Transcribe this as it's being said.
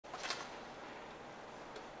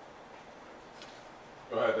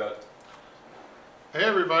Go ahead, Dad. Hey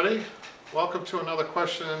everybody, welcome to another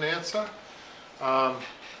question and answer.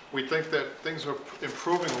 We think that things are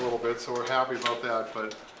improving a little bit, so we're happy about that.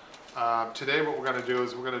 But today what we're going to do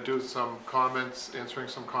is we're going to do some comments, answering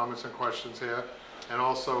some comments and questions here. And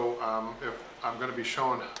also if I'm going to be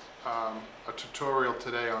showing a tutorial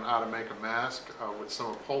today on how to make a mask with some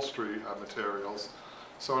upholstery materials.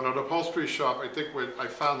 So in an upholstery shop, I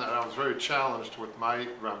found that I was very challenged with my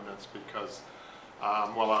remnants because,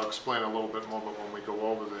 well, I'll explain a little bit more when we go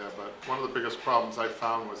over there, but one of the biggest problems I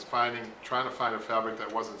found was trying to find a fabric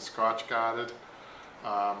that wasn't scotch guarded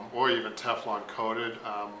or even Teflon coated.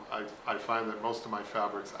 I find that most of my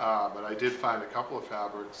fabrics are, but I did find a couple of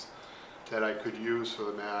fabrics that I could use for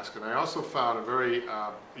the mask. And I also found a very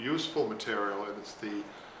useful material, and it's the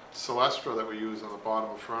Celestra that we use on the bottom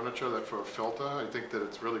of furniture that for a filter. I think that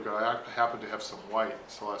it's really good. I happen to have some white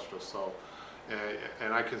Celestra, so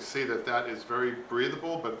and I can see that that is very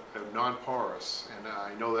breathable but non-porous, and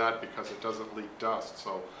I know that because it doesn't leak dust.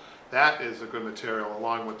 So that is a good material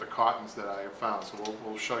along with the cottons that I have found. So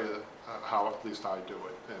we'll show you how at least I do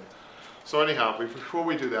it. And so anyhow, before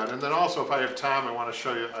we do that, and then also if I have time, I want to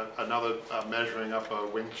show you another measuring up a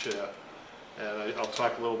wing chair. And I'll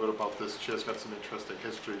talk a little bit about this chair. It's got some interesting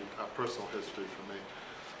history, personal history for me.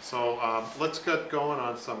 So let's get going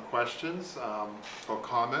on some questions or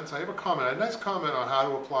comments. I have a nice comment on how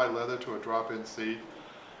to apply leather to a drop-in seat.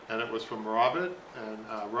 And it was from Robert. And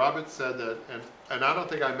Robert said that, and I don't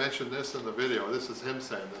think I mentioned this in the video. This is him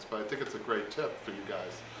saying this, but I think it's a great tip for you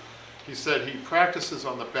guys. He said he practices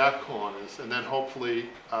on the back corners and then hopefully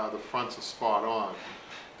the fronts are spot on.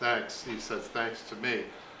 Thanks, he says, thanks to me.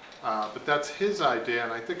 But that's his idea,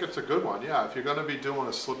 and I think it's a good one. Yeah, if you're going to be doing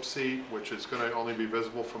a slip seat, which is going to only be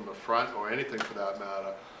visible from the front, or anything for that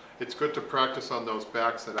matter, it's good to practice on those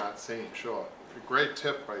backs that aren't seen, sure. A great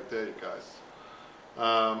tip right there, you guys.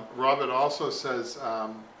 Robert also says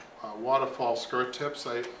waterfall skirt tips.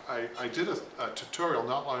 I did a tutorial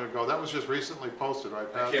not long ago. That was just recently posted,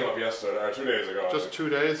 right, Pat? It came up yesterday, or 2 days ago. Just 2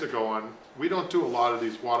 days ago. And we don't do a lot of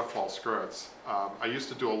these waterfall skirts. I used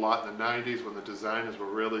to do a lot in the 90s when the designers were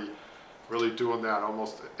really doing that,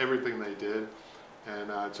 almost everything they did. And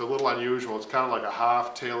it's a little unusual. It's kind of like a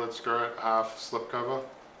half tailored skirt, half slipcover,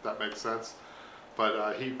 if that makes sense.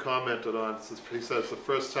 But he commented on, he says, the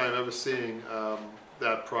first time ever seeing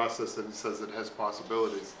that process, and he says it has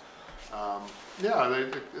possibilities. Yeah,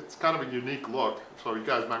 it's kind of a unique look, so you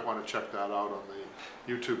guys might want to check that out on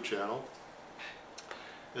the YouTube channel.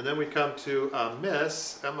 And then we come to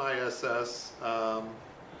Miss, M-I-S-S.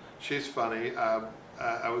 She's funny.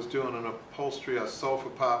 I was doing an upholstery, a sofa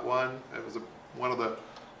part 1. It was one of the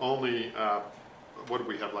only, what did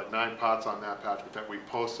we have, like 9 parts on that, Patrick, that we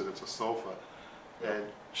posted. It's a sofa. And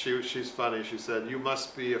she's funny. She said, "You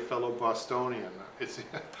must be a fellow Bostonian."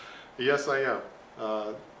 Yes, I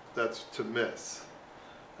am. That's to Miss.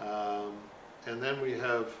 And then we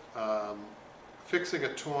have fixing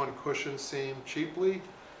a torn cushion seam cheaply.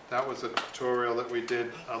 That was a tutorial that we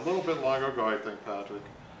did a little bit longer ago, I think, Patrick.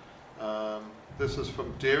 This is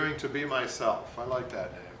from Daring to Be Myself. I like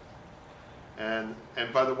that name.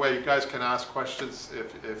 And by the way, you guys can ask questions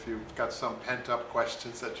if you've got some pent-up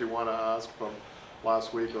questions that you want to ask from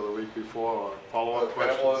last week or the week before, or follow-up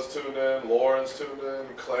questions. Pamela's tuned in, Lauren's tuned in,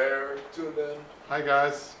 Claire tuned in. Hi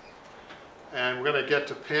guys. And we're going to get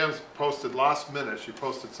to Pam's posted last minute. She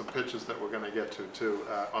posted some pictures that we're going to get to too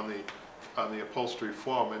on the upholstery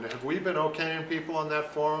forum. And have we been okaying people on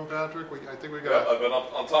that forum, Patrick? I think we got. Yeah, I've been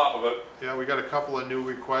up on top of it. Yeah, we got a couple of new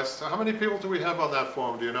requests. How many people do we have on that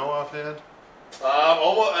forum? Do you know offhand?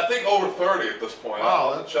 Almost, I think over 30 at this point.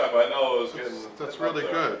 Wow, I'll check, but I know it was getting. That's really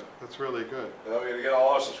good. That's really good. Yeah, we're gonna get all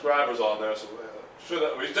our subscribers on there. So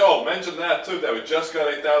we mention that too. That we just got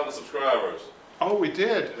 8,000 subscribers. Oh, we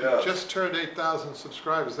did. Yeah. We just turned 8,000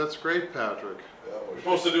 subscribers. That's great, Patrick. Yeah, we're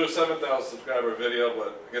supposed to do a 7,000 subscriber video,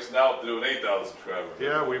 but I guess now we're doing 8,000 subscriber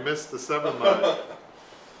video. Yeah, we missed the 7 mark.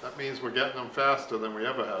 That means we're getting them faster than we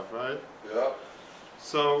ever have, right? Yeah.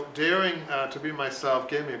 So, Daring to Be Myself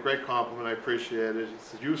gave me a great compliment. I appreciate it. He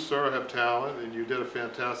said, "You, sir, have talent, and you did a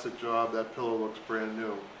fantastic job. That pillow looks brand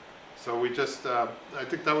new." So we just, I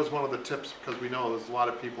think that was one of the tips, because we know there's a lot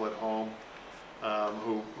of people at home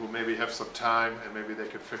who maybe have some time, and maybe they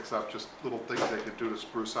could fix up just little things they could do to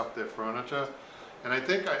spruce up their furniture. And I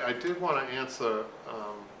think I did want to answer,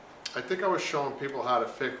 I think I was showing people how to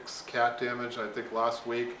fix cat damage, I think last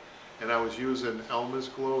week. And I was using Elmer's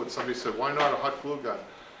glue, and somebody said, "Why not a hot glue gun?"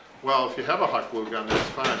 Well, if you have a hot glue gun, that's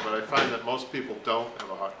fine, but I find that most people don't have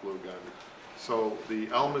a hot glue gun. So the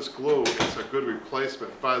Elmer's glue is a good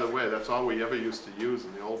replacement. By the way, that's all we ever used to use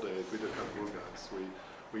in the old days. We didn't have glue guns.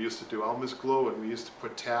 We used to do Elmer's glue, and we used to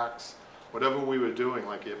put tacks, whatever we were doing,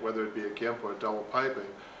 like whether it be a gimp or a double piping,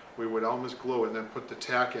 we would Elmer's glue and then put the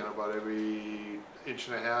tack in about every 1.5 inches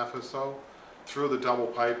or so through the double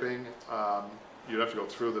piping. You'd have to go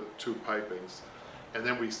through the 2 pipings, and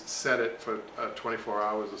then we set it for 24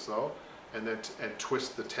 hours or so, and then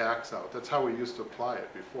twist the tacks out. That's how we used to apply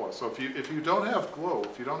it before. So if you don't have glue,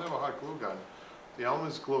 if you don't have a hot glue gun, the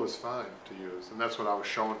Elmer's glue is fine to use, and that's what I was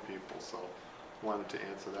showing people. So wanted to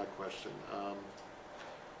answer that question.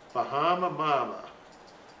 Bahama Mama.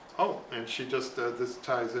 Oh, and she just, this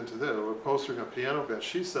ties into this. We're posting a piano bench.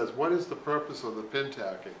 She says, what is the purpose of the pin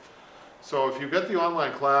tacking? So if you get the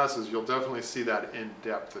online classes, you'll definitely see that in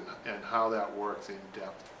depth and how that works in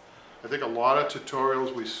depth. I think a lot of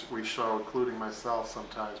tutorials we show, including myself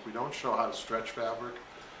sometimes, we don't show how to stretch fabric.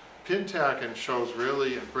 Pin tacking shows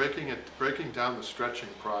really, and breaking down the stretching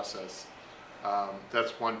process.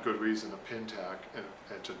 That's one good reason to pin tack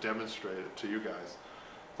and to demonstrate it to you guys.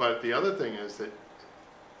 But the other thing is that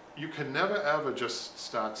you can never ever just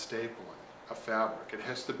start stapling a fabric. It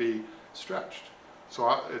has to be stretched. So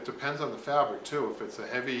it depends on the fabric too. If it's a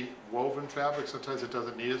heavy woven fabric, sometimes it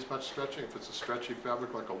doesn't need as much stretching. If it's a stretchy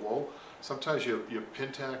fabric like a wool, sometimes you're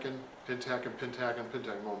pin tacking,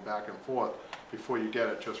 going back and forth before you get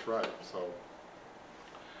it just right. So,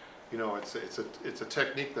 you know, it's a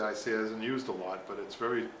technique that I see isn't used a lot, but it's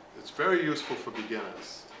very useful for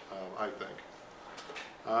beginners, I think.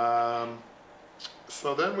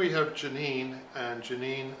 So then we have Janine, and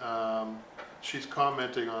Janine, she's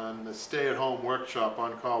commenting on the stay-at-home workshop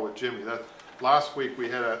on call with Jimmy. Last week we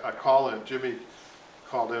had a call-in. Jimmy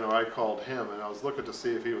called in, or I called him, and I was looking to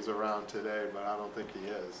see if he was around today, but I don't think he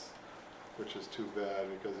is, which is too bad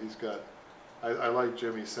because he's got. I like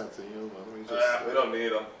Jimmy's sense of humor. We don't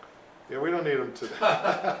need him. Yeah, we don't need him today.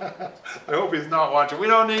 I hope he's not watching. We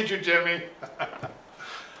don't need you, Jimmy.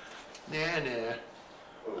 Nah.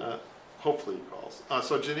 Hopefully he calls.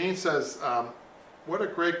 So Janine says, what a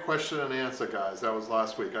great question and answer, guys. That was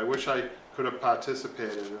last week. I wish I could have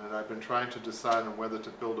participated in it. I've been trying to decide on whether to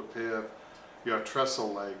build a pair of your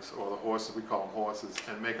trestle legs, or the horses, we call them horses,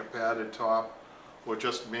 and make a padded top, or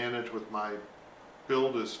just manage with my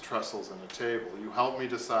builder's trestles and a table. You help me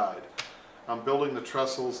decide. I'm building the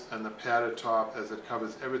trestles and the padded top as it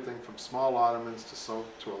covers everything from small ottomans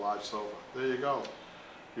to a large sofa. There you go.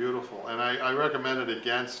 Beautiful. And I recommended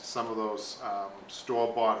against some of those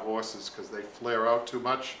store-bought horses because they flare out too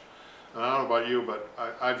much. And I don't know about you, but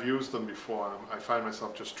I've used them before, and I find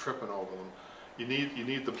myself just tripping over them. You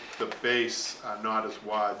need the base not as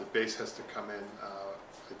wide. The base has to come in.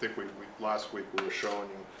 I think last week we were showing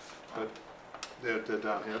you, but they're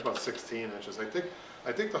down here about 16 inches.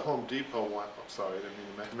 I think the Home Depot one. Oh, sorry, I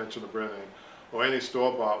didn't mean to mention the brand name. Or any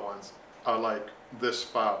store-bought ones are like this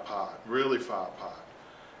far apart, really far apart.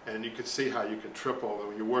 And you can see how you can trip over.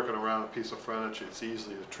 When you're working around a piece of furniture, it's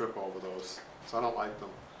easy to trip over those. So I don't like them.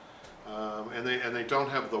 And they don't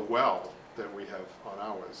have the well that we have on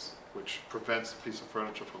ours, which prevents the piece of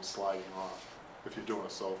furniture from sliding off if you're doing a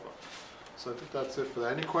sofa. So I think that's it for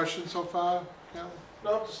that. Any questions so far, Cal?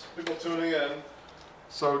 No, just people tuning in.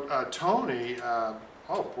 So Tony,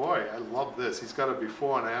 oh boy, I love this. He's got a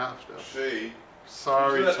before and after.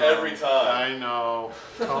 Sorry, you do that Tony. every time. I know.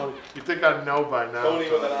 Tony, you think I know by now? Tony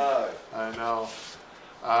with an eye. I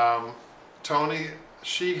know. Tony,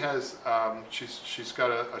 she has, she's got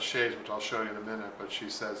a shade, which I'll show you in a minute, but she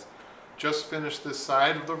says, just finished this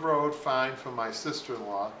side of the road fine for my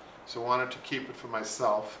sister-in-law, so wanted to keep it for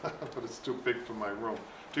myself, but it's too big for my room.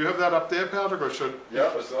 Do you have that up there, Patrick, or should?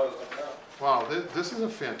 Yep, it's up now. Wow, this is a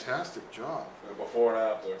fantastic job. Before and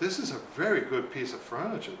after. This is a very good piece of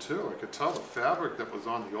furniture too. I could tell the fabric that was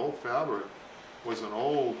on the old fabric was an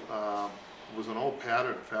old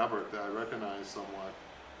patterned fabric that I recognized somewhat,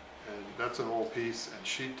 and that's an old piece. And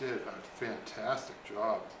she did a fantastic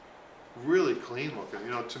job. Really clean looking.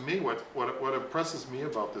 You know, to me, what impresses me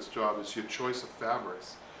about this job is your choice of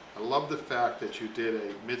fabrics. I love the fact that you did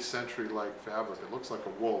a mid-century like fabric. It looks like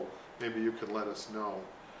a wool. Maybe you could let us know.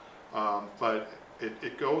 But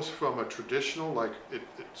it goes from a traditional, like it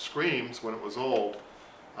screams when it was old,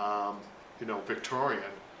 you know, Victorian,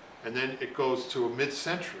 and then it goes to a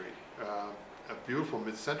mid-century, a beautiful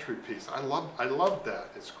mid-century piece. I love that.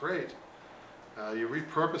 It's great. You're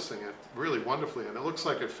repurposing it really wonderfully, and it looks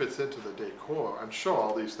like it fits into the decor. I'm sure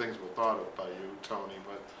all these things were thought of by you, Tony,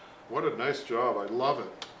 but what a nice job. I love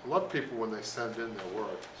it. I love people when they send in their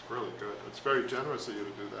work. It's really good. It's very generous of you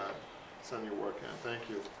to do that. Send your work in. Thank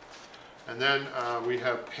you. And then we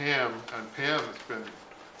have Pam, and Pam has been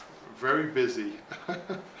very busy.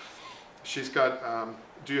 She's got,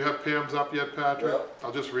 Do you have Pam's up yet, Patrick? Yep.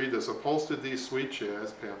 I'll just read this. Upholstered these sweet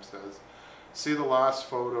chairs, Pam says. See the last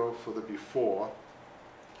photo for the before.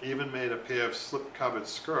 Even made a pair of slip-covered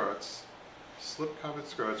skirts with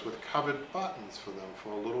covered buttons for them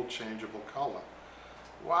for a little changeable color.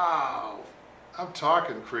 Wow, I'm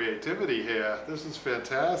talking creativity here. This is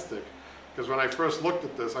fantastic. Because when I first looked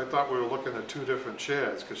at this, I thought we were looking at two different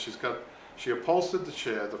chairs, because she upholstered the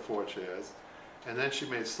chair, the 4 chairs, and then she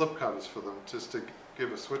made slip covers for them just to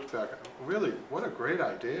give a switchback. Really, what a great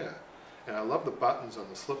idea. And I love the buttons on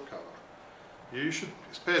the slip cover. You should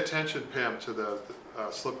pay attention, Pam, to the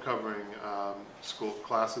slip covering school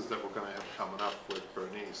classes that we're going to have coming up with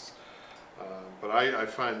Bernice. But I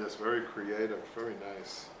find this very creative, very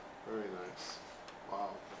nice, very nice.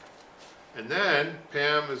 Wow. And then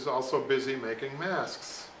Pam is also busy making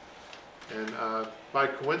masks. And by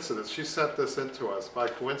coincidence, she sent this into us. By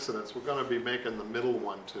coincidence, we're going to be making the middle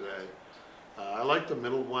one today. I like the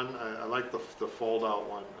middle one. I like the fold-out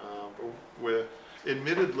one. We're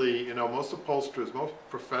admittedly, you know, most upholsterers, most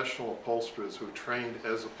professional upholsterers who trained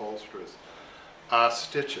as upholsterers are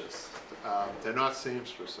stitches. They're not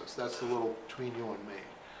seamstresses. That's the little between you and me.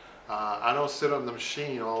 I don't sit on the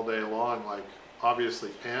machine all day long like, obviously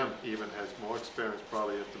Pam even has more experience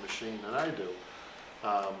probably at the machine than I do.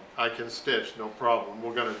 I can stitch, no problem.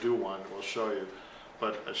 We're going to do one, we'll show you.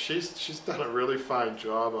 But she's done a really fine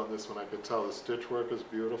job on this one. I could tell the stitch work is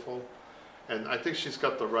beautiful. And I think she's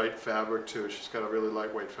got the right fabric too. She's got a really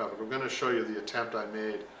lightweight fabric. I'm going to show you the attempt I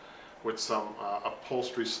made with some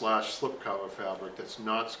upholstery / slipcover fabric that's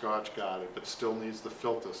not Scotch guarded but still needs the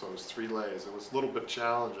filter, so it was 3 layers. It was a little bit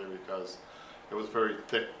challenging because it was very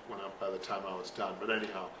thick by the time I was done. But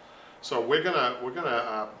anyhow, so we're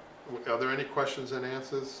gonna. Are there any questions and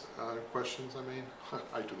answers? Questions, I mean?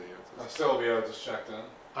 I do the answers. Sylvia just checked in.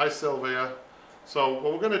 Hi, Sylvia. So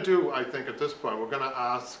what we're going to do, I think, at this point, we're going to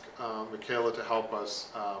ask Michaela to help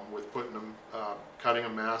us with cutting a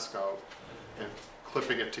mask out and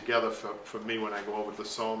clipping it together for me when I go over to the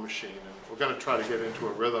sewing machine. And we're going to try to get into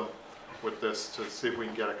a rhythm with this to see if we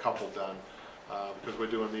can get a couple done, because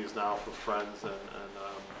we're doing these now for friends.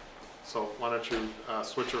 So why don't you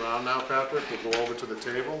switch around now, Patrick? We'll go over to the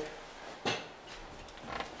table.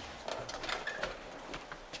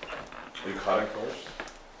 Are you cutting first?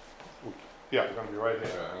 Yeah, it's going to be right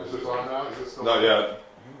here. Okay, Is this on now? Is this still Not on? yet.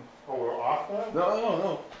 Oh, we're off now?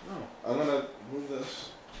 No. I'm gonna move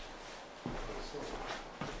this.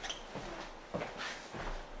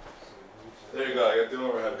 There you go. I got the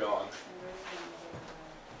overhead going.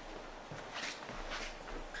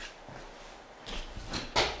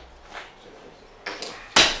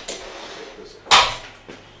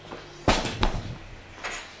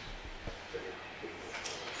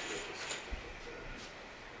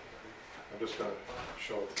 I'm just going to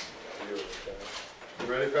show it to you.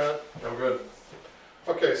 You ready, Pat? I'm good.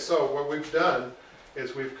 Okay, so what we've done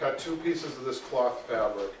is we've cut 2 pieces of this cloth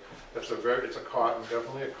fabric. It's a cotton,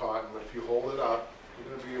 definitely a cotton, but if you hold it up, you're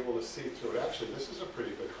going to be able to see through it. Actually, this is a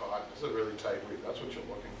pretty good cotton. This is a really tight weave. That's what you're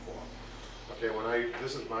looking for. Okay,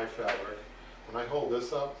 this is my fabric. When I hold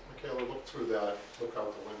this up, Michaela, look through that. Look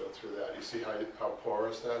out the window through that. You see how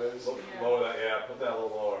porous that is? Lower that, yeah. Put that a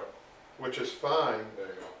little lower. Which is fine. There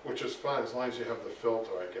you go. Which is fine as long as you have the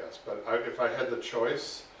filter, I guess. But if I had the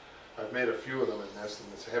choice, I've made a few of them in this,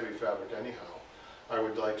 and it's heavy fabric anyhow. I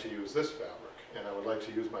would like to use this fabric, and I would like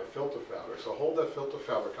to use my filter fabric. So hold that filter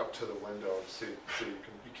fabric up to the window and see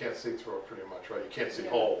you can't see through it pretty much, right? You can't see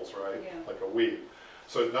holes, right? Yeah. Like a weave.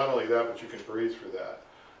 So not only that, but you can breathe through that.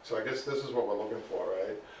 So I guess this is what we're looking for,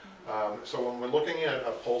 right? So when we're looking at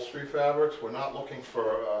upholstery fabrics, we're not looking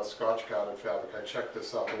for Scotch guarded fabric. I checked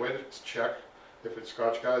this out. The way to check if it's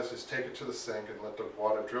Scotch guarded is just take it to the sink and let the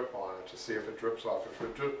water drip on it to see if it drips off. If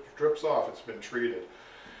it drips off, it's been treated.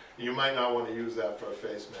 You might not want to use that for a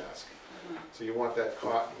face mask. So you want that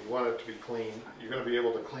cotton. You want it to be clean. You're going to be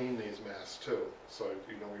able to clean these masks too. So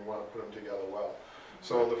we want to put them together well.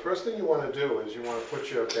 So the first thing you want to do is you want to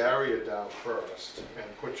put your barrier down first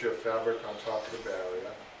and put your fabric on top of the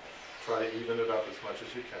barrier. Try to even it up as much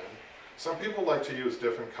as you can. Some people like to use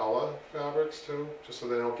different color fabrics too, just so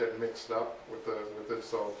they don't get mixed up with it.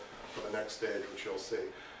 So for the next stage, which you'll see.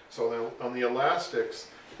 So then on the elastics,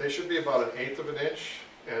 they should be about 1/8 of an inch,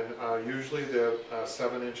 and usually they're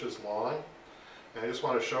 7 inches long. And I just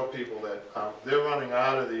want to show people that they're running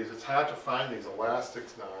out of these. It's hard to find these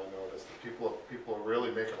elastics now. I noticed that people are really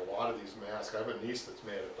making a lot of these masks. I have a niece that's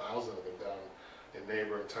made 1,000 of them down in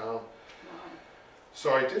neighboring town.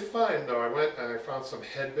 So I did find, though, I went and I found some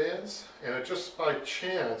headbands, and just by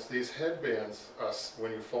chance, these headbands,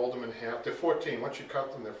 when you fold them in half, they're 14. Once you cut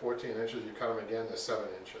them, they're 14 inches. You cut them again, they're 7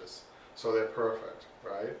 inches. so they're perfect,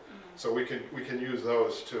 right? So we can use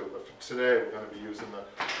those too. But for today we're going to be using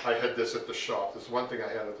I had this at the shop. There's one thing I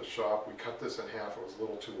had at the shop. We cut this in half. It was a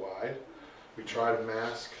little too wide. We tried a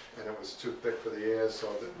mask and it was too thick for the ears. So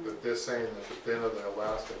they're saying that the thinner the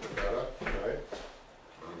elastic, the better, right?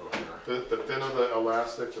 The thinner the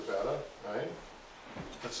elastic, the better, right?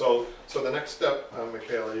 And so the next step,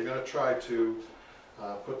 Michaela, you're going to try to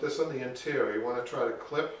put this on the interior. You want to try to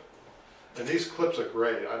clip. And these clips are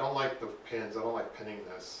great. I don't like the pins. I don't like pinning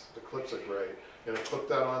this. The clips are great. You're going to clip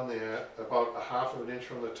that on there about 1/2 inch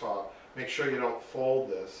from the top. Make sure you don't fold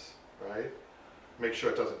this, right? Make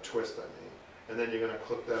sure it doesn't twist, I mean. And then you're going to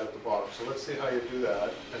clip that at the bottom. So let's see how you do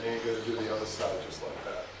that. And then you're going to do the other side just like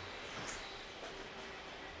that.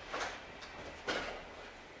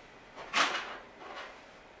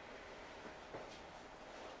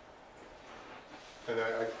 And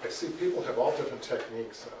I see people have all different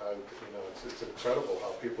techniques. You know, it's incredible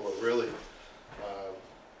how people are really,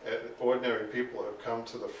 ordinary people have come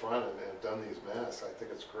to the front and done these masks. I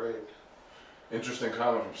think it's great. Interesting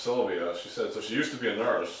comment from Sylvia. She said, so she used to be a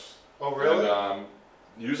nurse. Oh, really? And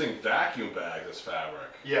using vacuum bags as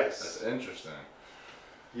fabric. Yes. That's interesting.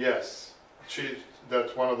 Yes.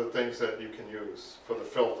 That's one of the things that you can use for the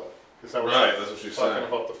filter. Is that right, that's what she's talking saying.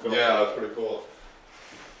 About the filter? Yeah, that's pretty cool.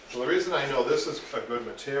 So the reason I know this is a good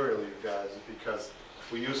material, you guys, is because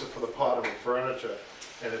we use it for the bottom of furniture,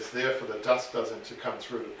 and it's there for the dust doesn't to come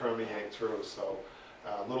through, to permeate through. So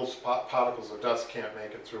little particles of dust can't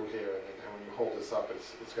make it through here, and when you hold this up,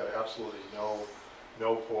 it's got absolutely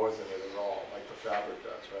no pores in it at all, like the fabric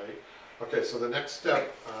does, right? Okay, so the next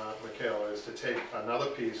step, Michaela, is to take another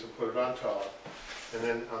piece and put it on top. And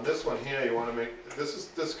then on this one here, you want to make,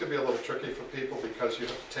 this could be a little tricky for people because you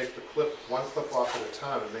have to take the clip, one clip off at a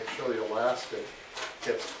time and make sure the elastic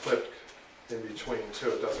gets clipped in between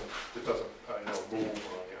too. It doesn't move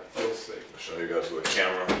on you. You'll see. I'll show you guys with a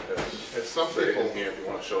camera. And some people, here if you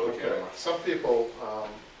want to show the camera. Some people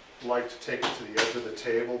like to take it to the edge of the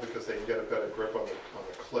table because they can get a better grip on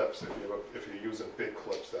the clips if you're using big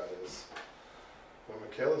clips, that is. Well,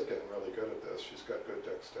 Michaela's getting really good at this. She's got good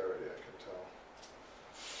dexterity, I can tell.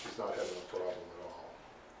 She's not having a problem at all.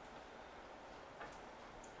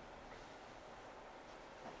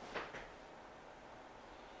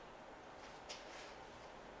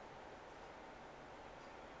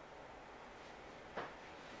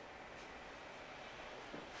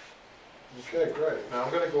 Okay, great. Now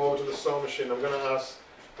I'm going to go over to the sewing machine. I'm going to ask,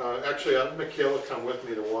 actually, I have Michaela come with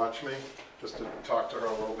me to watch me, just to talk to her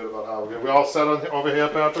a little bit about how we all set over here,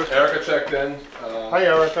 Patrick? Erica checked in. Hi,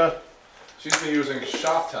 Erica. She's been using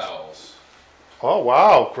shop towels. Oh,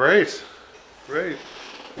 wow, great. Great.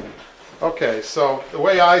 Okay, so the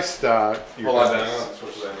way I start,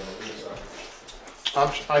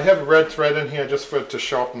 I have red thread in here just to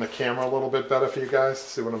sharpen the camera a little bit better for you guys,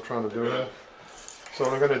 see what I'm trying to do here. So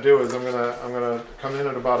what I'm going to do is I'm going to come in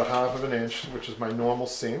at about 1/2 inch, which is my normal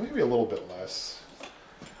seam, maybe a little bit less.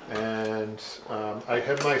 And I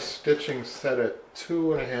have my stitching set at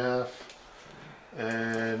 2.5.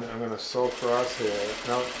 And I'm going to sew across here.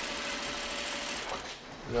 Now,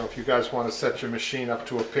 if you guys want to set your machine up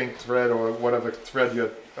to a pink thread or whatever thread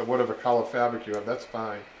whatever color fabric you have, that's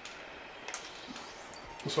fine.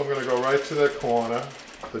 So I'm going to go right to the corner.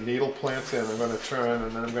 The needle plants in. I'm going to turn,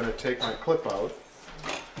 and then I'm going to take my clip out.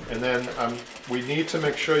 And then we need to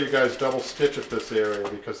make sure you guys double stitch at this area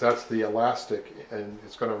because that's the elastic, and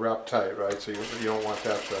it's going to wrap tight, right? So you don't want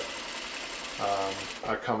that to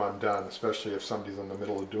come undone, especially if somebody's in the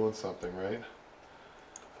middle of doing something, right?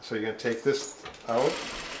 So you're going to take this out,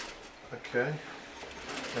 okay,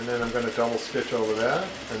 and then I'm going to double stitch over that,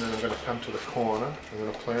 and then I'm going to come to the corner. I'm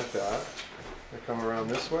going to plant that. I come around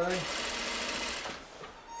this way.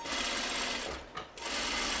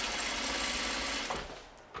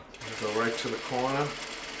 Go right to the corner,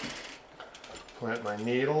 plant my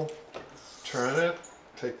needle, turn it,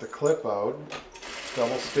 take the clip out,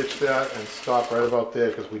 double stitch that, and stop right about there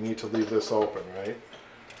because we need to leave this open, right?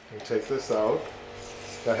 And take this out.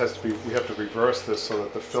 That has to be, we have to reverse this so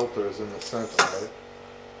that the filter is in the center, right?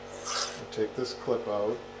 And take this clip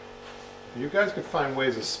out. You guys can find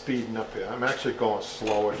ways of speeding up here. I'm actually going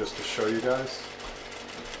slower just to show you guys.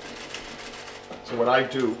 So what I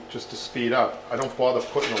do, just to speed up, I don't bother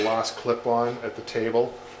putting the last clip on at the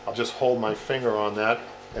table. I'll just hold my finger on that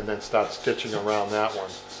and then start stitching around that one.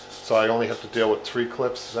 So I only have to deal with 3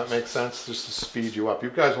 clips. Does that make sense? Just to speed you up. You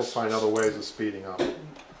guys will find other ways of speeding up. Okay,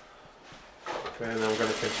 and then I'm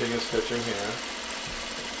going to continue stitching here.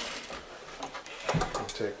 And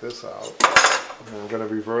take this out. And I'm going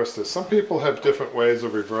to reverse this. Some people have different ways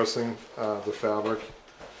of reversing the fabric,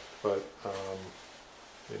 but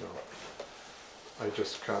you know, I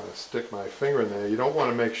just kind of stick my finger in there. You don't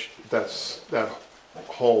want to make that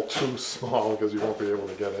hole too small because you won't be able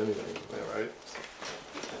to get anything in there, right?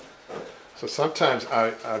 So sometimes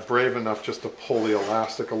I'm brave enough just to pull the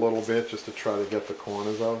elastic a little bit just to try to get the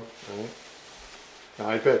corners out, right? Now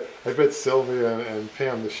I bet Sylvia and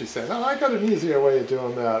Pam, she said, "No, I got an easier way of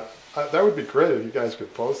doing that." That would be great if you guys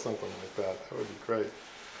could post something like that. That would be great.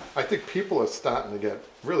 I think people are starting to get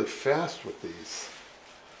really fast with these.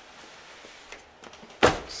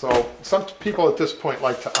 So some people at this point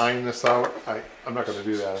like to iron this out. I'm not going to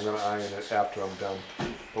do that. I'm going to iron it after I'm done.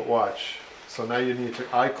 But watch. So now you need to,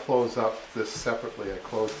 I close up this separately. I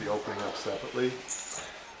close the opening up separately.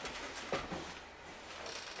 I'm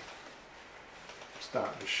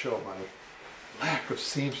starting to show my lack of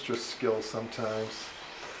seamstress skills sometimes.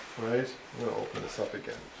 Right? I'm going to open this up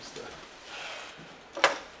again. Just to,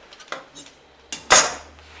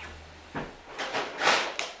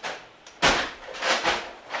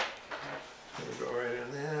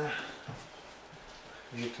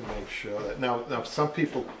 need to make sure that now some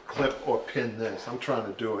people clip or pin this. I'm trying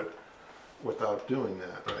to do it without doing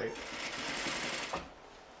that, right?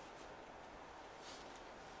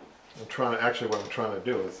 Actually what I'm trying to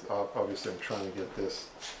do is obviously I'm trying to get this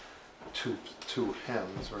two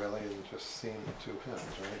hems really, and just seam the two hems,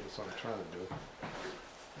 right? That's what I'm trying to do.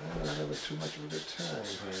 I'm not having too much of a good time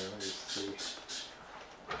here. Let me see.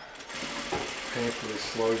 Painfully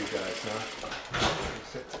slow, you guys, huh? Let me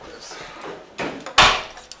fix this.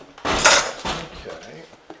 Okay.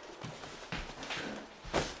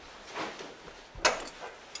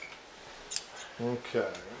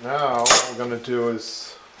 Okay, now what we're going to do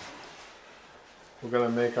is we're going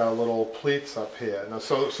to make our little pleats up here. Now,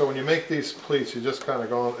 so when you make these pleats, you just kind of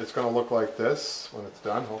go, it's going to look like this when it's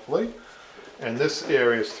done, hopefully. And this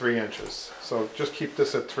area is 3 inches. So just keep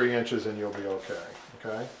this at 3 inches and you'll be okay,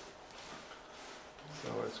 okay? So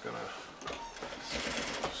it's going to...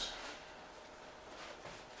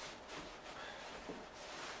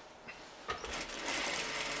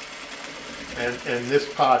 And this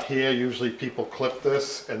part here, usually people clip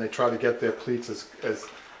this and they try to get their pleats as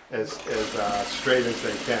straight as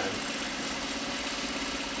they can.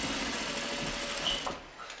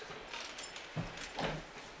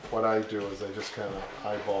 What I do is I just kind of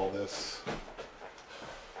eyeball this.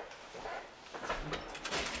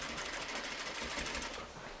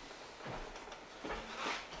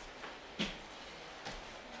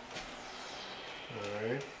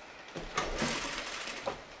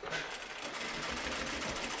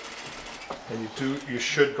 And you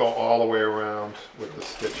should go all the way around with the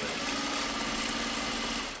stitching.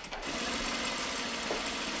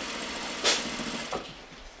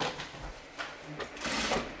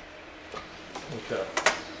 Okay.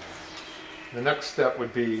 The next step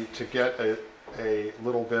would be to get a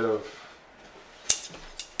little bit of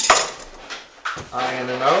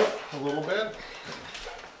ironing out a little bit.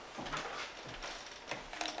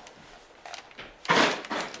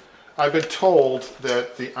 I've been told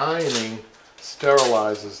that the ironing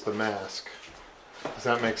sterilizes the mask. Does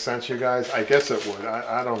that make sense, you guys? I guess it would.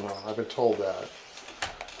 I don't know. I've been told that.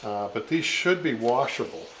 But these should be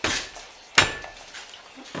washable.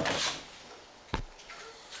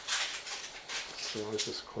 So let's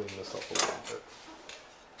just clean this up a little bit.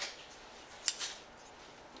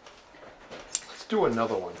 Let's do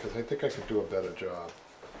another one because I think I could do a better job.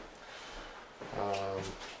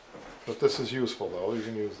 But this is useful though, you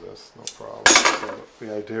can use this, no problem. So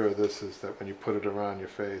the idea of this is that when you put it around your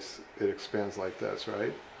face, it expands like this,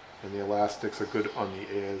 right? And the elastics are good on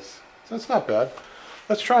the ears. So it's not bad.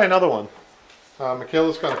 Let's try another one.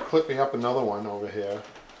 Michaela's going to clip me up another one over here.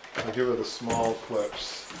 I'll give her the small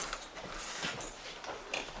clips.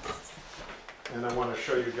 And I want to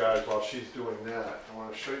show you guys, while she's doing that, I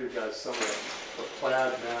want to show you guys some of the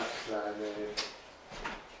plaid masks that I made.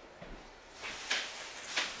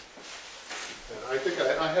 I think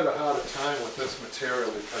I had a harder time with this material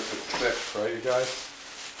because it's thick, right, you guys?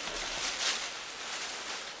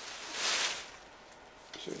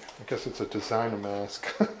 See, I guess it's a designer mask.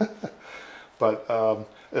 But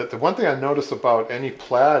the one thing I noticed about any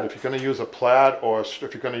plaid, if you're going to use a plaid or if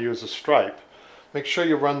you're going to use a stripe, make sure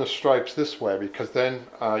you run the stripes this way because then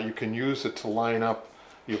you can use it to line up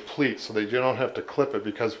your pleats so that you don't have to clip it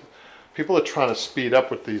because people are trying to speed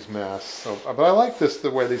up with these masks. So, but I like this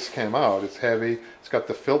the way these came out. It's heavy. It's got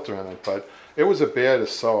the filter in it, but it was a bear to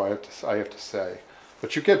sew. I have to say.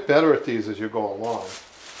 But you get better at these as you go along.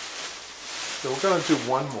 So we're going to do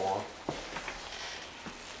one more.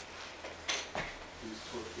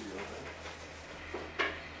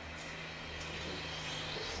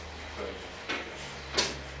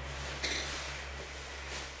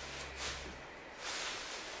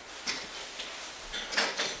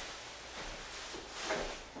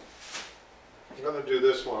 gonna do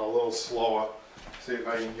this one a little slower. See if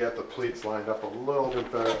I can get the pleats lined up a little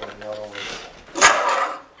bit better than the other ones.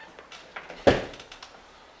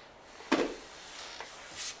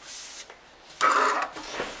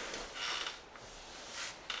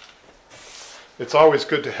 It's always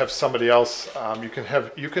good to have somebody else. You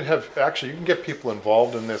can get people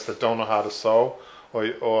involved in this that don't know how to sew, or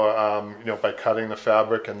you know, by cutting the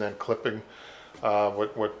fabric and then clipping.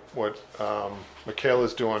 What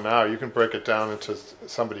Michaela's doing now, you can break it down into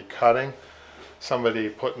somebody cutting, somebody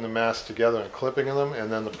putting the masks together and clipping them,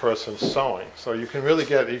 and then the person sewing. So you can really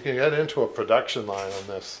get into a production line on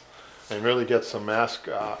this and really get some mask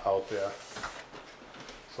out there.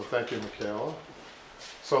 So thank you, Michaela.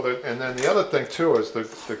 So and then the other thing too is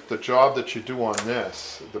the job that you do on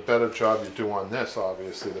this, the better job you do on this,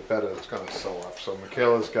 obviously, the better it's going to sew up. So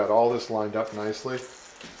Michaela's got all this lined up nicely,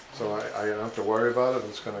 so I don't have to worry about it.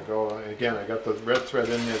 It's going to go. Again, I got the red thread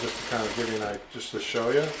in there just to kind of give you just to show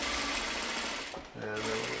you. And then we're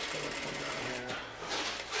just going to come down here.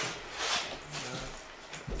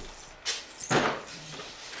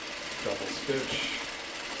 Double stitch.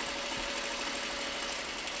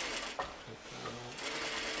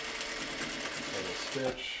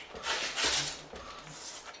 Stitch.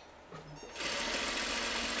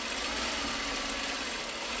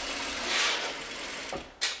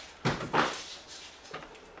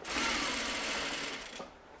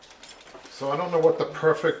 So I don't know what the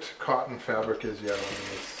perfect cotton fabric is yet on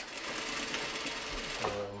this.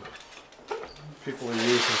 People are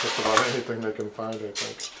using just about anything they can find, I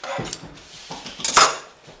think.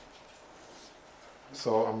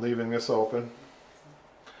 So I'm leaving this open.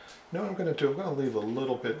 You know what I'm going to do? I'm going to leave a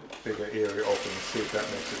little bit bigger area open and see if that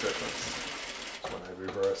makes a difference when I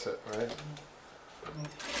reverse it, right?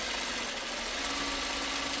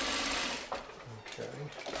 Okay.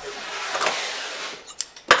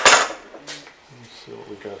 Let's see what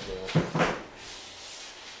we got there.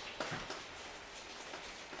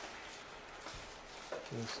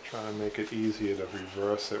 Just try to make it easier to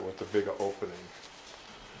reverse it with the bigger opening.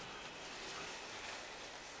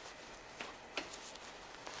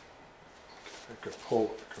 I could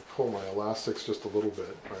pull my elastics just a little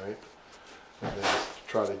bit, right? And then just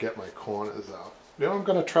try to get my corners out. You know what I'm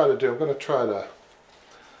going to try to do? I'm going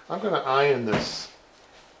to iron this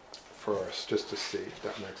first just to see if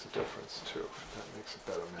that makes a difference too. If that makes a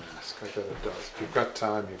better mask. I bet it does. If you've got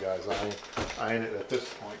time, you guys, iron it at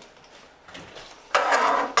this point.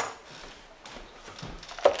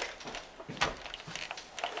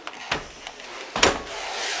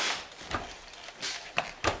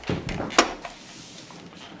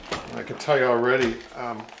 I can tell you already,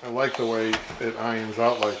 I like the way it irons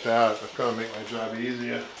out like that. It's going to make my job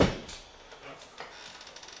easier.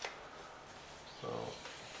 So.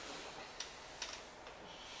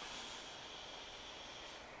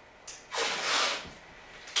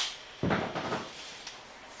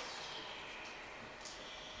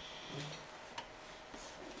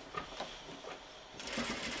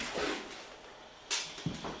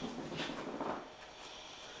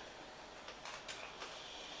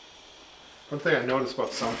 One thing I noticed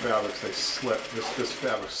about some fabrics, they slip. This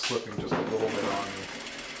fabric's slipping just a little bit on me.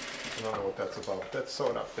 I don't know what that's about. That's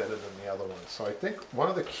sewed up better than the other one. So I think one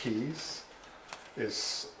of the keys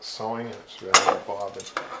is sewing, and it's really a bobbin,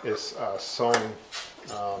 is sewing,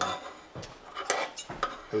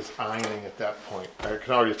 is ironing at that point. I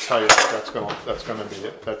can already tell you that's gonna be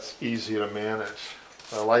it. That's easier to manage.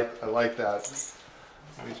 So I like that.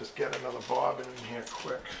 Let me just get another bobbin in here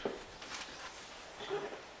quick.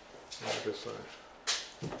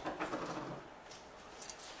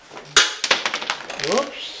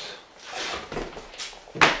 Whoops.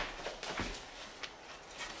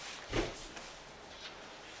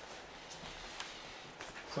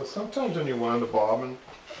 So sometimes when you wind a bobbin,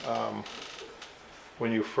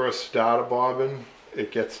 when you first start a bobbin,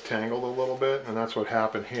 it gets tangled a little bit, and that's what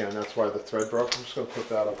happened here, and that's why the thread broke. I'm just going to put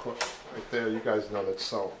that up right there. You guys know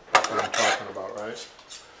that's what I'm talking about, right?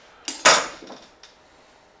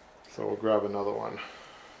 So we'll grab another one.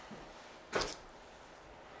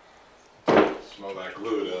 Smell that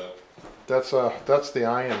glue, That's the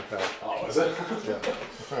iron pad. Oh, is it? Yeah.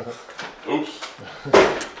 Oops.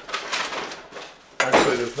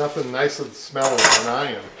 Actually, there's nothing nicer to smell than an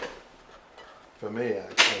iron. For me,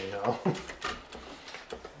 actually, you know.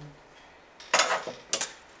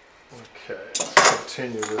 Okay, let's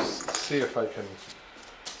continue this. See if I can.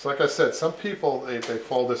 So like I said, some people, they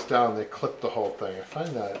fold this down, they clip the whole thing. I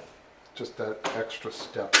find that just that extra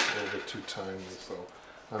step a little bit too timely, so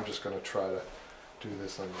I'm just going to try to do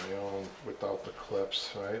this on my own without the clips,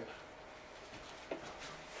 right?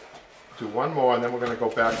 Do one more, and then we're going to go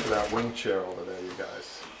back to that wing chair over there, you you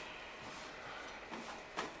guys.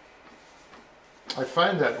 I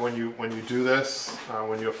find that when you do this,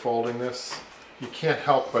 when you're folding this, you can't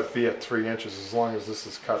help but be at 3 inches as long as this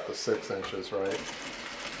is cut to 6 inches, right?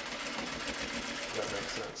 That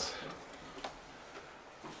makes sense.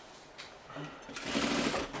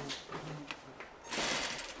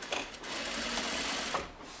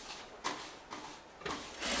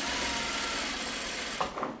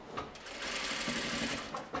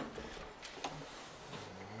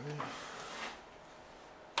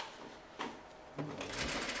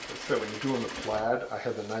 When you're doing the plaid, I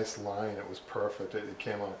had the nice line, it was perfect. It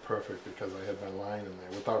came out perfect because I had my line in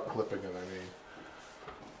there, without clipping it, I mean.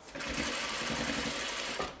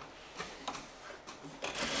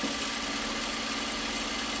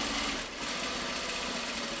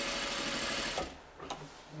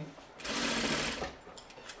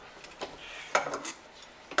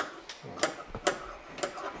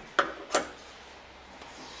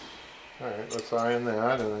 Alright, let's iron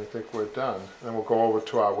that, and I think we're done. Then we'll go over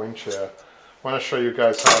to our wing chair. I want to show you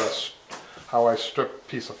guys how I strip a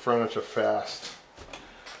piece of furniture fast.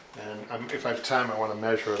 And if I have time, I want to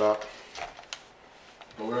measure it up.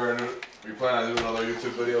 Well, we plan on doing another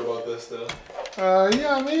YouTube video about this though?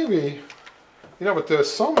 Yeah, maybe. You know, but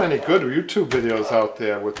there's so many good YouTube videos out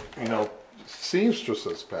there with, you know,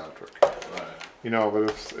 seamstresses, Patrick. Right. You know,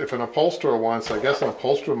 but if an upholsterer wants, I guess an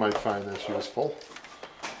upholsterer might find this useful.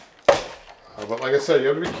 But like I said, you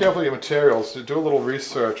have to be careful of your materials. Do a little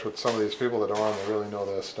research with some of these people that are on that really know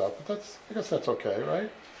their stuff. But I guess that's okay,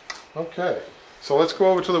 right? Okay. So let's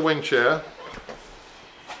go over to the wing chair.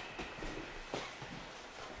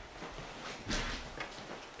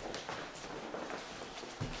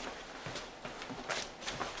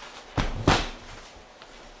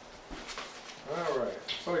 All right.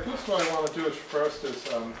 So I guess what I want to do is first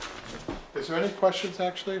is there any questions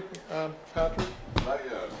actually, Patrick? Not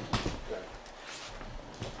yet.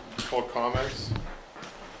 Or comments?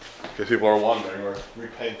 In case people are wondering, we're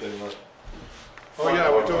repainting the... Oh yeah,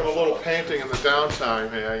 we're doing a little painting in the downtime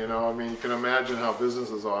here, you know. I mean, you can imagine how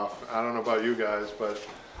business is off. I don't know about you guys, but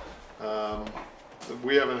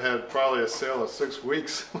we haven't had probably a sale in 6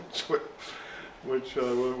 weeks, which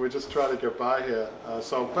we're just trying to get by here.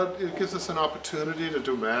 But it gives us an opportunity to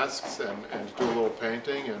do masks and do a little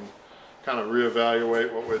painting and kind of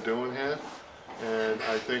reevaluate what we're doing here. And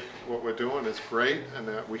I think what we're doing is great, and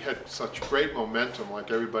that we had such great momentum like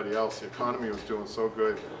everybody else. The economy was doing so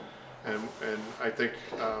good. And I think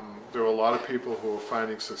there were a lot of people who were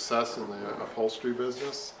finding success in the upholstery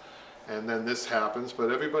business. And then this happens, but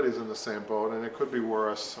everybody's in the same boat, and it could be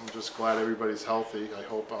worse. I'm just glad everybody's healthy, I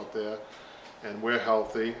hope, out there. And we're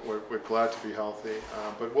healthy. We're glad to be healthy.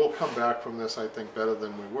 But we'll come back from this, I think, better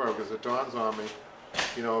than we were, because it dawns on me.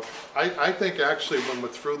 You know, I think actually when we're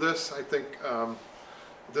through this, I think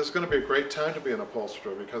there's going to be a great time to be an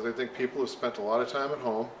upholsterer, because I think people have spent a lot of time at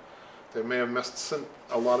home. They may have messed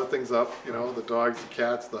a lot of things up, you know, the dogs, the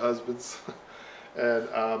cats, the husbands. And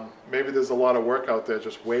maybe there's a lot of work out there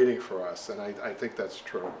just waiting for us, and I think that's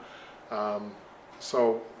true.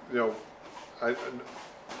 So, you know, I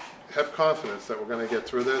have confidence that we're going to get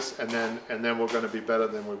through this, and then we're going to be better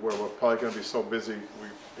than we were. We're probably going to be so busy,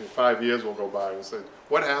 in 5 years will go by and say,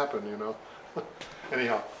 what happened, you know?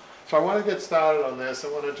 Anyhow, so I want to get started on this. I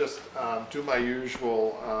want to just do my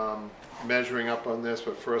usual measuring up on this,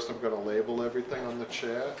 but first I'm going to label everything on the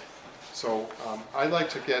chair. So I like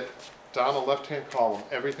to get down the left-hand column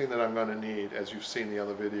everything that I'm going to need, as you've seen the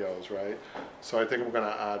other videos, right? So I think we're going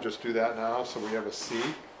to just do that now. So we have a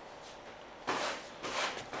seat,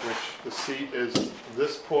 which the seat is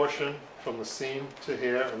this portion from the seam to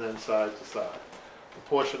here and then side to side. The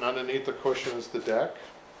portion underneath the cushion is the deck.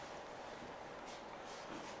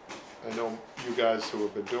 I know you guys who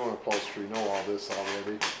have been doing upholstery know all this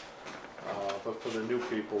already, but for the new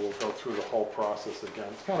people, we'll go through the whole process again.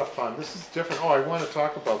 It's kind of fun. This is different. Oh, I want to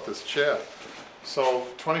talk about this chair. So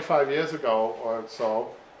 25 years ago or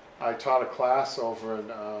so, I taught a class over in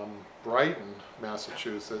Brighton,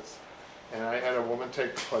 Massachusetts, and I had a woman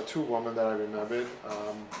take, two women that I remembered,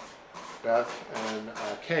 Beth and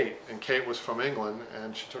Kate. And Kate was from England,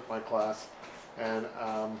 and she took my class. And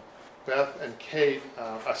Beth and Kate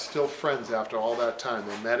are still friends after all that time.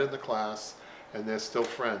 They met in the class, and they're still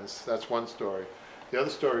friends. That's one story. The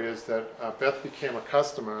other story is that Beth became a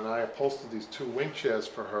customer, and I upholstered these 2 wing chairs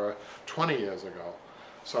for her 20 years ago.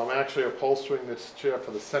 So I'm actually upholstering this chair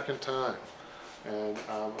for the 2nd time. And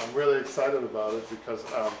I'm really excited about it because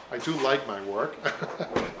I do like my work.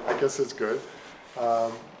 I guess it's good.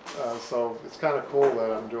 So it's kind of cool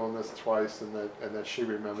that I'm doing this twice, and that she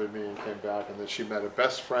remembered me and came back, and that she met her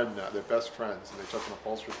best friend now. They're best friends, and they took an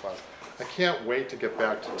upholstery class. I can't wait to get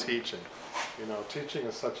back to teaching. You know, teaching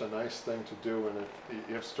is such a nice thing to do, and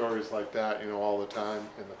you have stories like that, you know, all the time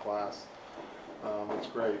in the class. It's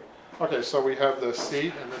great. Okay, so we have the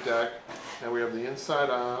seat and the deck, and we have the inside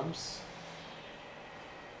arms,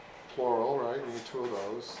 plural, right? We need two of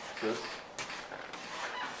those. This.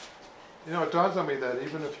 You know, it dawns on me that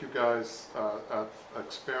even if you guys are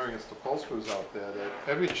experienced upholsterers out there, that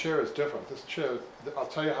every chair is different. This chair, I'll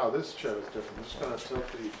tell you how this chair is different. I'm just going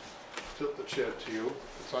to tilt the chair to you.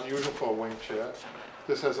 It's unusual for a wing chair.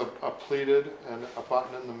 This has a pleated and a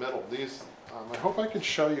button in the middle. These, I hope I can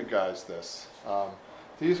show you guys this.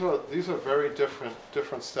 These are very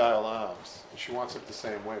different style arms. And she wants it the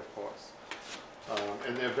same way, of course.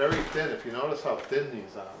 And they're very thin. If you notice how thin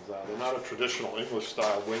these arms are, they're not a traditional English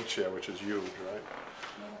style wing chair, which is huge, right?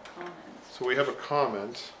 We have a comment. So we have a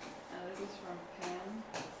comment. This is from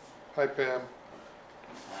Pam. Hi, Pam.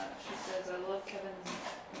 She says, I love Kevin's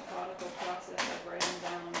methodical process of writing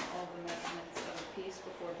down all the measurements of a piece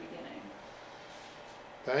before beginning.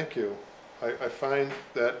 Thank you. I find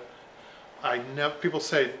that people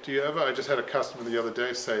say, do you ever, I just had a customer the other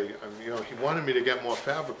day say, you know, he wanted me to get more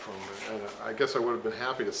fabric from him, and I guess I would have been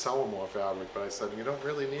happy to sell him more fabric, but I said, you don't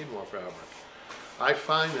really need more fabric. I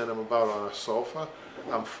find that I'm about on a sofa,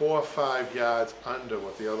 I'm 4 or 5 yards under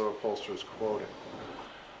what the other upholsterer is quoting.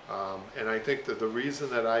 And I think that the reason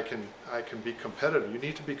that I can be competitive, you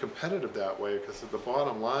need to be competitive that way, because the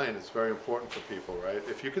bottom line is very important for people, right?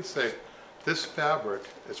 If you could say, this fabric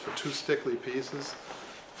is for 2 stickly pieces,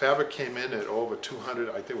 fabric came in at over 200,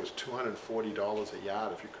 I think it was $240 a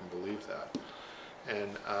yard, if you can believe that.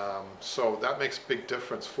 And so that makes a big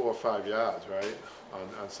difference, 4 or 5 yards, right,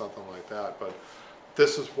 on something like that. But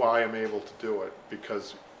this is why I'm able to do it,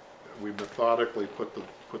 because we methodically put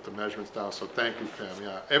the measurements down. So thank you, Pam.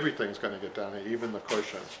 Yeah, everything's going to get down here, even the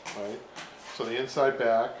cushion, right? So the inside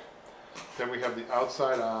back, then we have the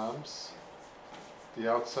outside arms, the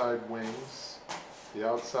outside wings, the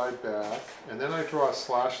outside back, and then I draw a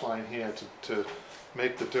slash line here to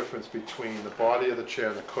make the difference between the body of the chair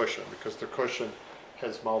and the cushion, because the cushion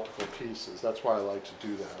has multiple pieces. That's why I like to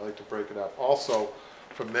do that. I like to break it up. Also,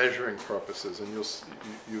 for measuring purposes, and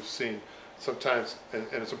you've seen sometimes, and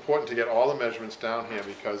it's important to get all the measurements down here,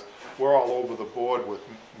 because we're all over the board with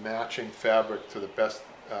matching fabric to the best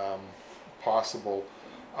possible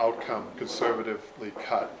outcome, conservatively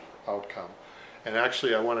cut outcome. And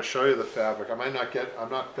actually, I want to show you the fabric. I'm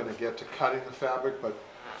not going to get to cutting the fabric, but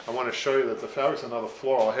I want to show you that the fabric's another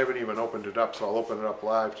floor. I haven't even opened it up, so I'll open it up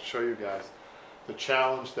live to show you guys the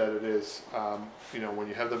challenge that it is, you know, when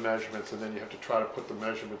you have the measurements and then you have to try to put the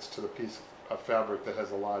measurements to the piece of fabric that has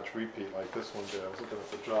a large repeat like this one did. I was looking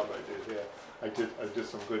at the job I did here. I did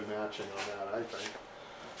some good matching on that, I think.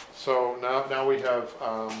 So now we have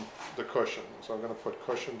the cushion. So I'm going to put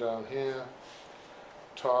cushion down here.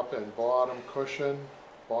 Top and bottom cushion,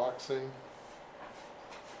 boxing,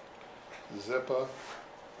 zipper,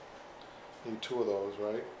 need 2 of those,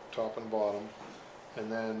 right? Top and bottom,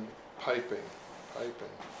 and then piping.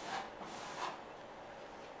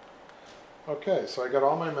 Okay, so I got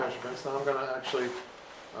all my measurements. Now I'm going to actually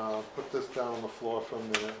put this down on the floor for a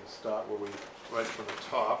minute and start right from the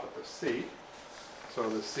top at the seat. So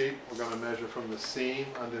the seat, we're going to measure from the seam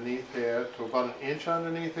underneath here to about 1 inch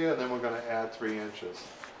underneath here, and then we're going to add 3 inches.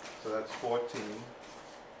 So that's 14.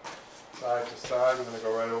 Side to side, we're going to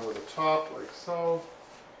go right over the top like so.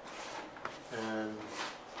 And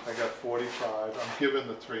I got 45. I'm given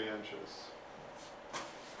the 3 inches.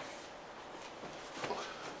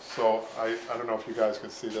 So I don't know if you guys can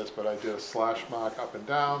see this, but I did a slash mark up and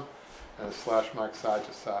down and a slash mark side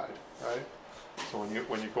to side, right? So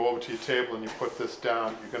when you go over to your table and you put this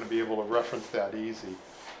down, you're going to be able to reference that easy.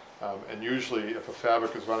 And usually, if a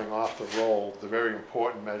fabric is running off the roll, the very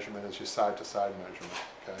important measurement is your side-to-side measurement.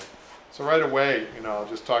 Okay. So right away, you know, I'll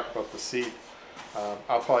just talk about the seat.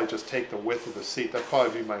 I'll probably just take the width of the seat. That'll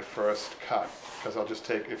probably be my first cut, because I'll just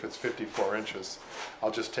take, if it's 54 inches,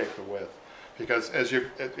 I'll just take the width. Because as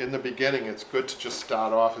you're in the beginning, it's good to just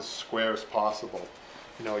start off as square as possible.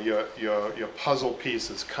 You know, your puzzle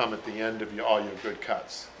pieces come at the end of all your good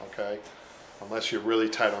cuts, okay? Unless you're really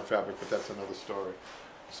tight on fabric, but that's another story.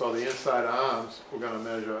 So the inside arms, we're going to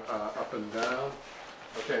measure up and down.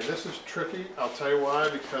 Okay, this is tricky. I'll tell you why,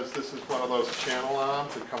 because this is one of those channel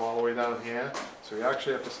arms that come all the way down here. So you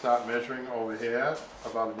actually have to start measuring over here,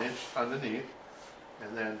 about 1 inch underneath,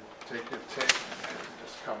 and then take your tape and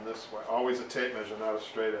just come this way. Always a tape measure, not a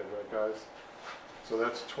straight edge, right guys? So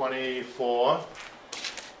that's 24.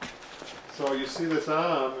 So you see this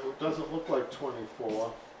arm, it doesn't look like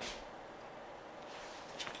 24.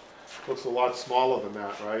 Looks a lot smaller than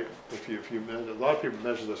that, right? If you measure, a lot of people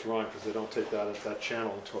measure this wrong because they don't take that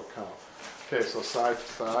channel into account. Okay, so side to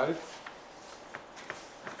side.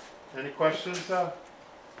 Any questions? You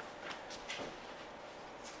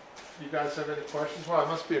guys have any questions? Well, I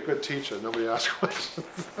must be a good teacher. Nobody asks questions.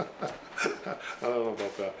 I don't know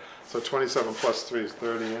about that. So 27 plus 3 is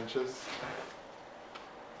 30 inches.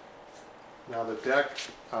 Now the deck,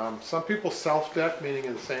 some people self-deck, meaning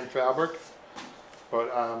in the same fabric. But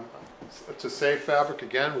to save fabric,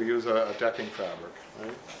 again, we use a decking fabric,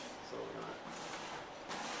 right? So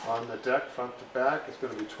we're gonna, on the deck, front to back, it's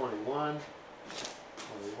going to be 21.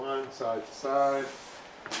 21, side to side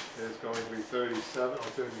is going to be 37, or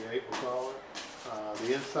 38 we'll call it.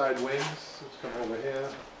 The inside wings, let's come over here.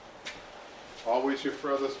 Always your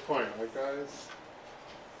furthest point, right guys?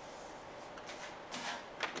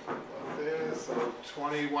 Up there, so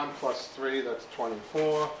 21 plus 3, that's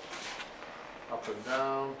 24. Up and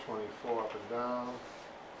down, 24 up and down.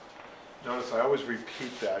 Notice I always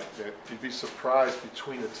repeat that you'd be surprised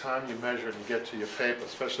between the time you measure and get to your paper,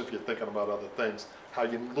 especially if you're thinking about other things, how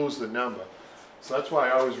you lose the number. So that's why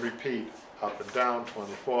I always repeat up and down,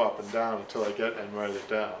 24 up and down until I get and write it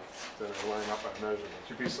down. Then I line up my measurements.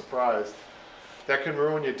 You'd be surprised. That can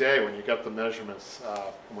ruin your day when you got the measurements,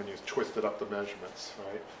 when you twisted up the measurements,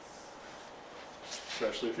 right?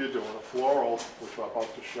 Especially if you're doing a floral, which I'm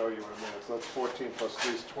about to show you in a minute. So that's 14 plus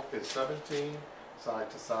 3 is 17, side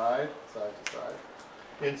to side, side to side.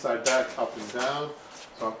 Inside back, up and down.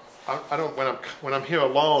 So I don't, when I'm here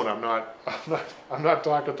alone, I'm not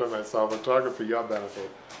talking to myself. I'm talking for your benefit.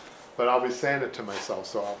 But I'll be saying it to myself.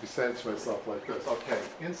 So I'll be saying it to myself like this. Okay,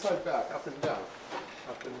 inside back, up and down,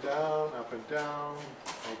 up and down, up and down.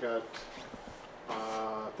 I got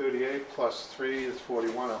 38 plus 3 is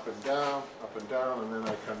 41, up and down, and then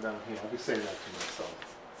I come down here. I'll be saying that to myself.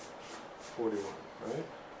 41, right?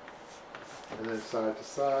 And then side to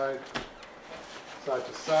side,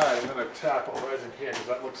 and then I tackle right in here because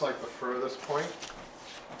that looks like the furthest point.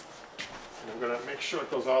 And I'm going to make sure it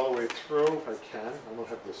goes all the way through if I can. I don't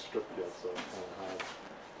have this stripped yet, so it's kind of hard.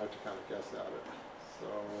 I have to kind of guess at it. So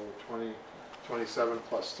 27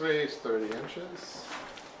 plus 3 is 30 inches.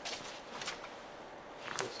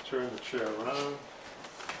 Let's turn the chair around.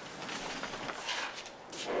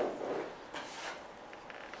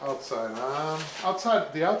 Outside arm.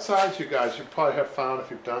 The outsides, you guys, you probably have found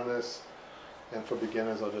if you've done this, and for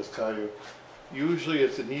beginners, I'll just tell you, usually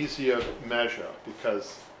it's an easier measure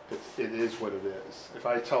because it is what it is. If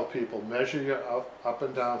I tell people, measure your up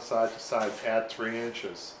and down, side to side, add 3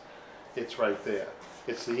 inches, it's right there.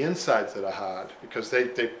 It's the insides that are hard because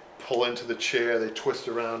they pull into the chair, they twist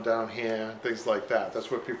around down here, things like that. That's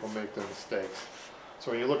where people make their mistakes.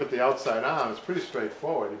 So when you look at the outside arm, it's pretty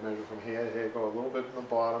straightforward. You measure from here to here, go a little bit in the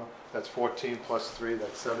bottom. That's 14 plus 3,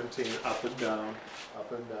 that's 17, up and down,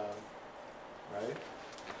 right?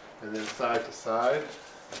 And then side to side,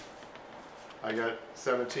 I got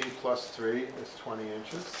 17 plus 3 is 20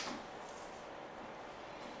 inches.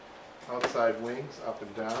 Outside wings, up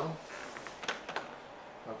and down,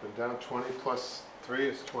 20 plus 3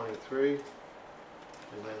 is 23. And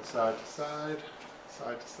then side to side,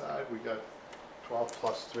 we got 12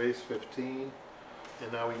 plus 3 is 15.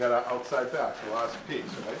 And now we got our outside back, the last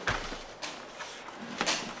piece, right?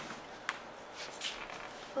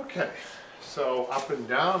 Okay, so up and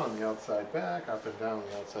down on the outside back, 37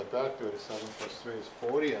 plus 3 is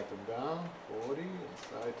 40, up and down, 40, and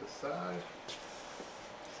side to side.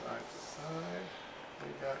 We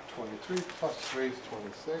got 23 plus 3 is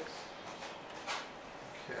 26.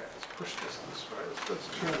 Okay, let's push this way. Let's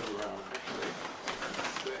turn it around, actually.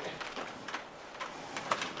 Let's see.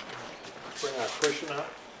 Bring our cushion up.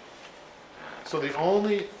 So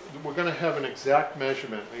we're going to have an exact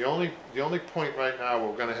measurement. The only point right now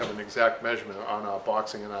we're going to have an exact measurement on our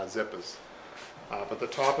boxing and our zippers. But the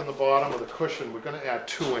top and the bottom of the cushion, we're going to add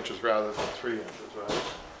 2 inches rather than 3 inches, right?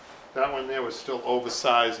 That one there was still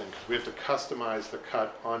oversizing because we have to customize the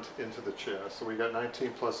cut into the chair. So we got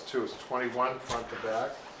 19 plus 2 is 21 front to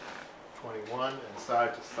back, 21, and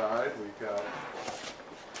side to side we got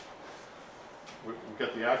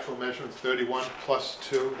the actual measurements, 31 plus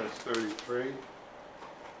 2, that's 33.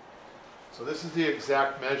 So this is the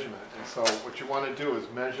exact measurement, and so what you want to do is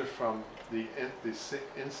measure from the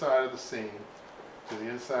inside of the seam to the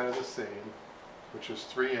inside of the seam, which is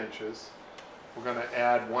 3 inches. We're going to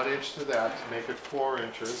add 1 inch to that to make it 4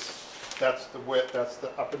 inches. That's the width, that's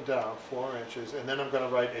the up and down, 4 inches. And then I'm going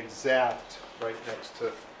to write exact right next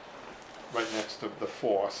to right next to the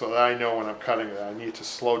 4, so that I know when I'm cutting it, I need to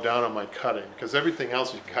slow down on my cutting, because everything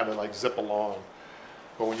else you can kind of like zip along.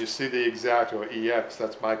 But when you see the exact, or EX,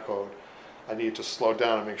 that's my code, I need to slow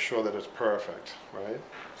down and make sure that it's perfect, right?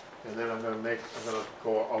 And then I'm going to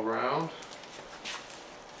go around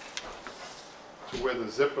to where the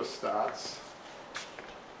zipper starts.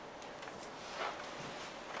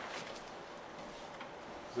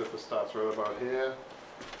 Zipper starts right about here,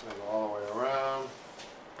 and go all the way around.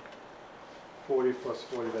 40 plus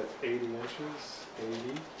 40, that's 80 inches,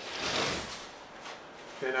 80.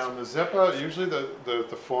 Okay, now in the zipper, usually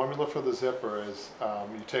the formula for the zipper is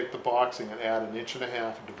you take the boxing and add 1.5 inches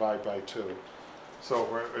and divide by 2. So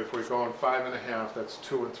if we're going 5.5, that's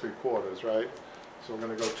 2 3/4, right? So we're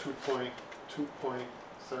going to go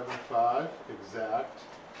 2.75 exact,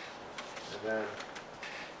 and then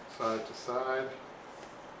side to side.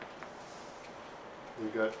 We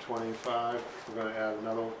got 25. We're going to add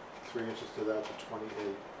another 3 inches to that to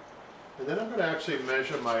 28. And then I'm going to actually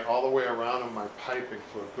measure all the way around on my piping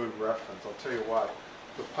for a good reference. I'll tell you why.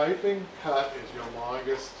 The piping cut is your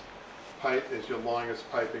longest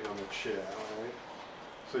piping on the chair. All right.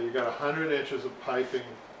 So you got 100 inches of piping,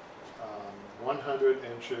 100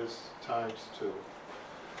 inches times 2.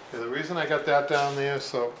 Okay, the reason I got that down there,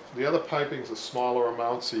 so the other piping's a smaller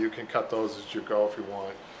amount, so you can cut those as you go if you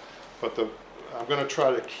want. But I'm going to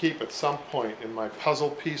try to keep at some point in my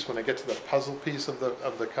puzzle piece, when I get to the puzzle piece of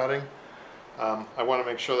the cutting, I want to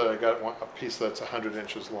make sure that I got a piece that's 100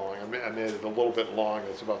 inches long. I made it a little bit longer.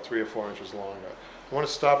 It's about 3 or 4 inches longer. I want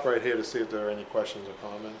to stop right here to see if there are any questions or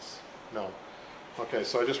comments. No. Okay,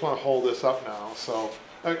 so I just want to hold this up now. So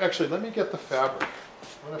actually, let me get the fabric.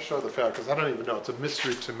 I'm going to show the fabric because I don't even know. It's a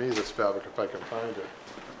mystery to me, this fabric, if I can find it.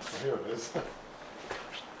 Oh, here it is.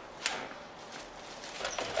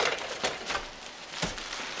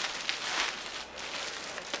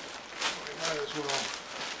 Might as well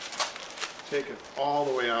take it all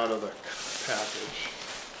the way out of the package.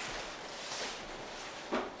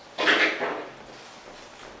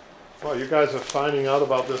 Well, you guys are finding out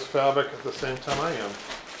about this fabric at the same time I am.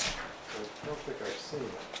 I don't think I've seen it.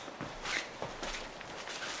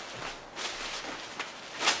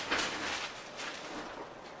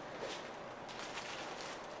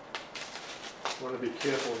 You want to be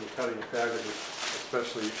careful when you're cutting your packages,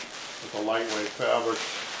 especially with a lightweight fabric.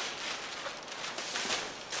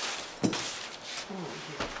 Oh, this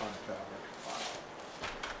is a fun fabric. Wow.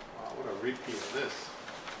 Wow, what a repeat of this.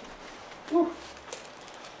 Whew.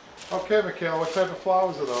 Okay, Michaela, what type of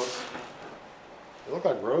flowers are those? They look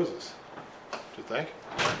like roses. Do you think?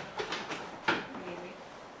 Maybe.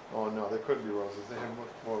 Oh no, they couldn't be roses. They have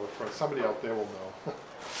more of a front. Somebody out there will know.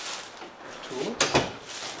 Tulips?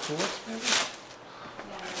 Tulips, maybe?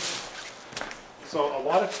 Yeah. So a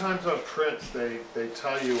lot of times on prints, they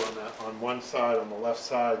tell you on one side, on the left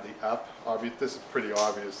side, the up. This is pretty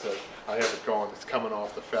obvious that I have it going. It's coming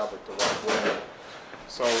off the fabric the right way.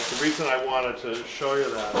 So the reason I wanted to show you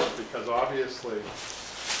that is because obviously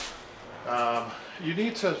you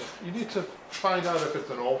need to find out if it's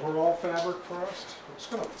an overall fabric first. I'm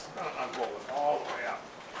just going to unroll it all the way up.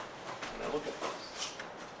 Now look at this.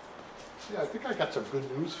 Yeah, I think I got some good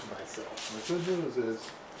news for myself. My good news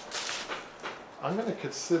is I'm going to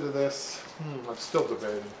consider this. I'm still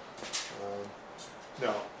debating.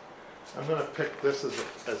 No, I'm going to pick this as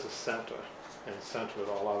a center. And center it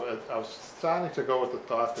all out. I was starting to go with the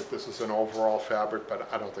thought that this is an overall fabric, but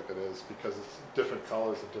I don't think it is because it's different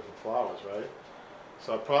colors and different flowers, right?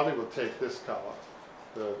 So I probably will take this color,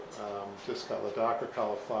 the darker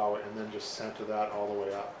color flower, and then just center that all the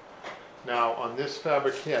way up. Now on this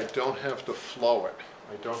fabric here, I don't have to flow it.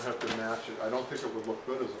 I don't have to match it. I don't think it would look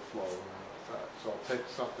good as a flow. So I'll take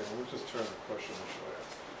something. Let me just turn the cushion and show you.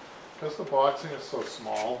 Because the boxing is so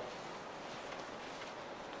small.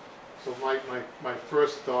 So my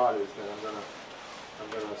first thought is that I'm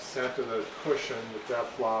gonna center the cushion with that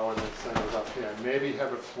flower and then center it up here. Maybe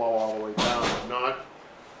have it flow all the way down, but not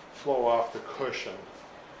flow off the cushion.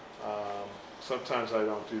 Sometimes I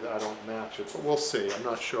don't do that. I don't match it, but we'll see. I'm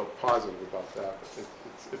not sure positive about that. But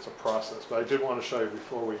it's a process. But I did want to show you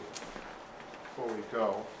before we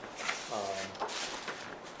go.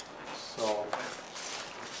 So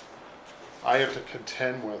I have to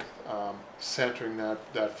contend with centering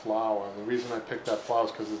that flower. And the reason I picked that flower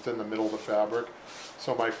is because it's in the middle of the fabric.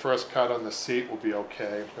 So my first cut on the seat will be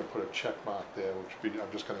okay. I'm going to put a check mark there, which would be,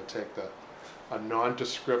 I'm just going to take a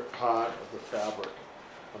nondescript part of the fabric.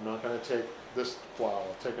 I'm not going to take this flower.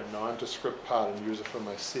 I'll take a nondescript part and use it for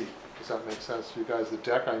my seat. Does that make sense to you guys? The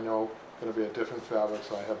deck I know is going to be a different fabric,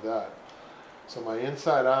 so I have that. So my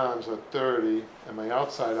inside arms are 30 and my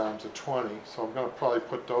outside arms are 20. So I'm going to probably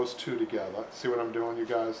put those two together. See what I'm doing, you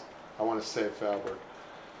guys? I want to save fabric.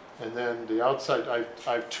 And then the outside, I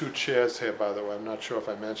have two chairs here, by the way. I'm not sure if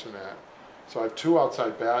I mentioned that. So I have two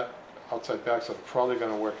outside backs. I'm probably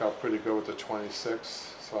going to work out pretty good with the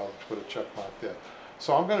 26. So I'll put a check mark there.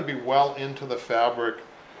 So I'm going to be well into the fabric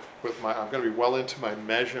with my, I'm going to be well into my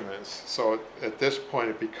measurements. So at this point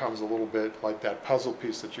it becomes a little bit like that puzzle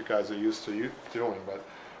piece that you guys are used to doing. But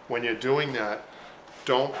when you're doing that,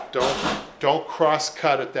 don't cross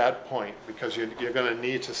cut at that point, because you're going to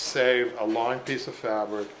need to save a long piece of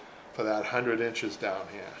fabric for that 100 inches down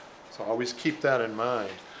here. So always keep that in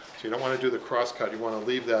mind. So you don't want to do the cross cut. You want to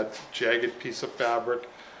leave that jagged piece of fabric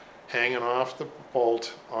hanging off the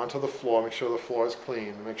bolt onto the floor. Make sure the floor is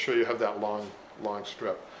clean. Make sure you have that long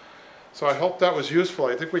strip. So I hope that was useful.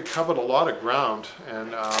 I think we covered a lot of ground,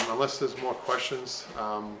 and unless there's more questions,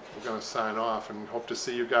 we're going to sign off and hope to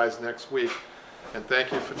see you guys next week. And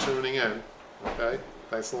thank you for tuning in. Okay?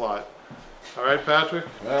 Thanks a lot. All right, Patrick?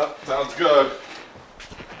 Yeah, sounds good.